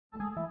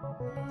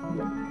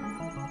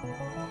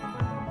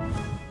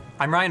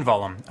I'm Ryan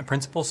Vollum, a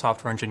principal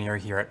software engineer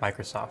here at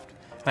Microsoft,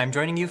 and I'm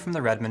joining you from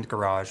the Redmond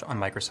garage on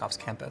Microsoft's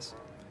campus.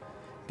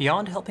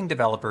 Beyond helping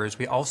developers,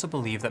 we also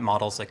believe that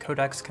models like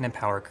Codex can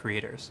empower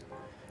creators.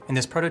 In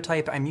this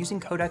prototype, I'm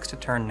using Codex to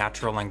turn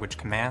natural language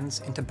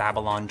commands into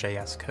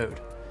Babylon.js code.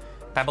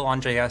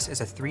 Babylon.js is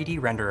a 3D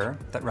renderer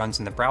that runs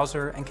in the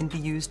browser and can be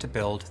used to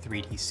build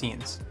 3D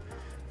scenes.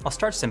 I'll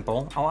start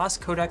simple. I'll ask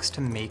Codex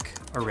to make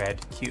a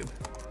red cube.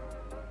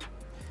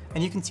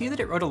 And you can see that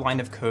it wrote a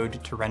line of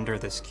code to render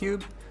this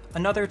cube,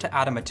 another to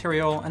add a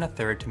material, and a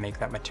third to make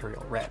that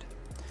material red.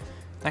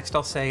 Next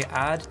I'll say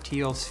add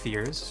teal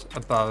spheres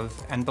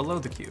above and below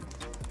the cube.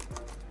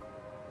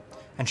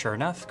 And sure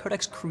enough,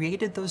 Codex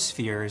created those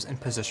spheres and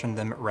positioned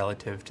them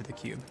relative to the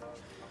cube.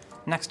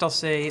 Next I'll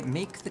say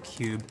make the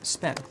cube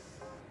spin.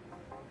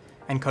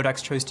 And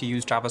Codex chose to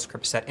use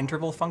JavaScript's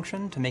setInterval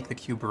function to make the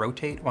cube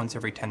rotate once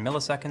every 10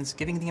 milliseconds,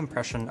 giving the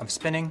impression of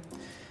spinning.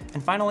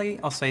 And finally,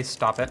 I'll say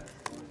stop it,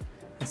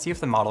 and see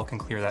if the model can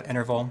clear that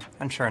interval,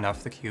 and sure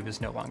enough, the cube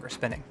is no longer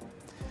spinning.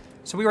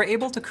 So we were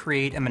able to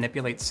create and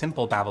manipulate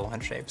simple Babylon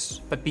shapes,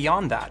 but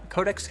beyond that,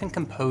 Codex can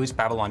compose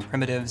Babylon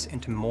primitives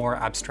into more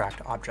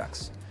abstract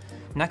objects.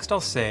 Next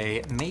I'll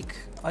say, make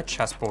a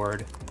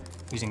chessboard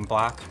using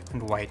black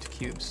and white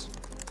cubes.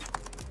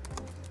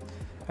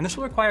 And this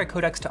will require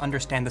Codex to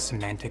understand the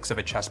semantics of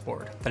a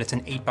chessboard, that it's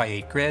an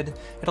 8x8 grid.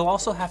 It'll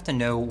also have to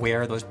know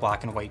where those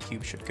black and white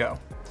cubes should go.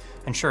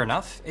 And sure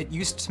enough, it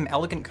used some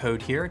elegant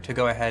code here to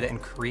go ahead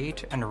and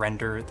create and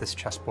render this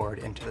chessboard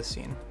into the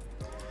scene.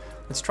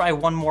 Let's try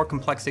one more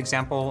complex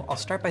example. I'll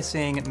start by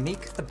saying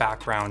make the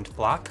background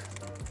black.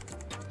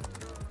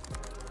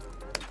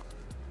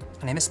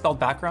 And I misspelled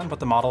background, but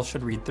the model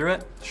should read through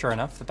it. Sure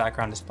enough, the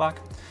background is black.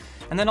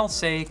 And then I'll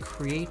say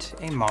create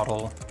a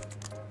model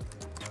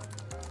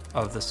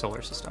of the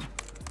solar system.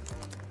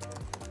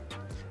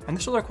 And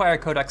this will require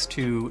Codex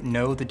to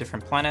know the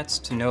different planets,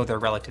 to know their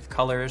relative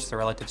colors, their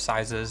relative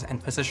sizes,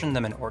 and position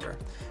them in order.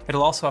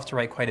 It'll also have to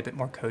write quite a bit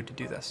more code to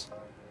do this.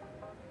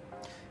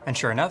 And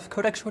sure enough,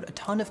 Codex wrote a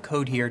ton of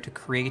code here to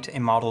create a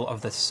model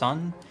of the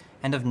Sun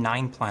and of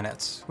 9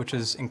 planets, which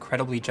is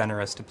incredibly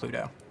generous to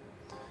Pluto.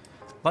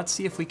 Let's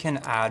see if we can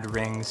add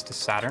rings to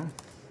Saturn.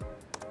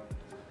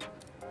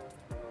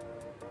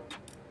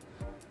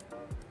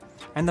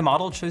 And the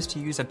model chose to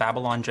use a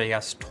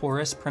Babylon.js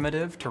torus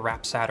primitive to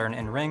wrap Saturn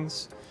in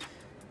rings.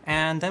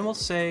 And then we'll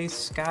say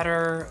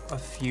scatter a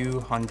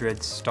few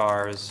hundred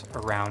stars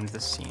around the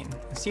scene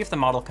and see if the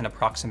model can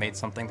approximate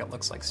something that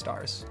looks like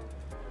stars.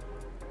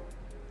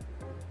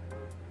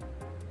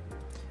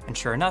 And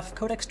sure enough,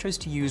 Codex chose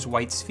to use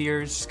white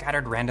spheres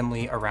scattered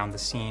randomly around the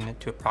scene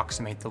to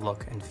approximate the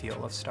look and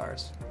feel of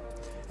stars.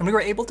 And we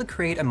were able to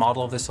create a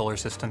model of the solar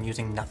system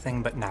using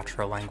nothing but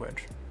natural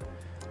language.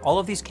 All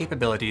of these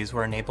capabilities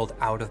were enabled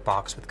out of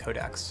box with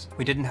Codex.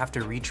 We didn't have to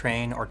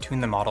retrain or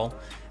tune the model,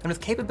 and with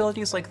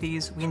capabilities like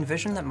these, we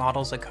envision that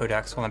models like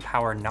Codex will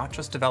empower not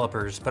just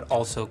developers, but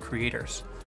also creators.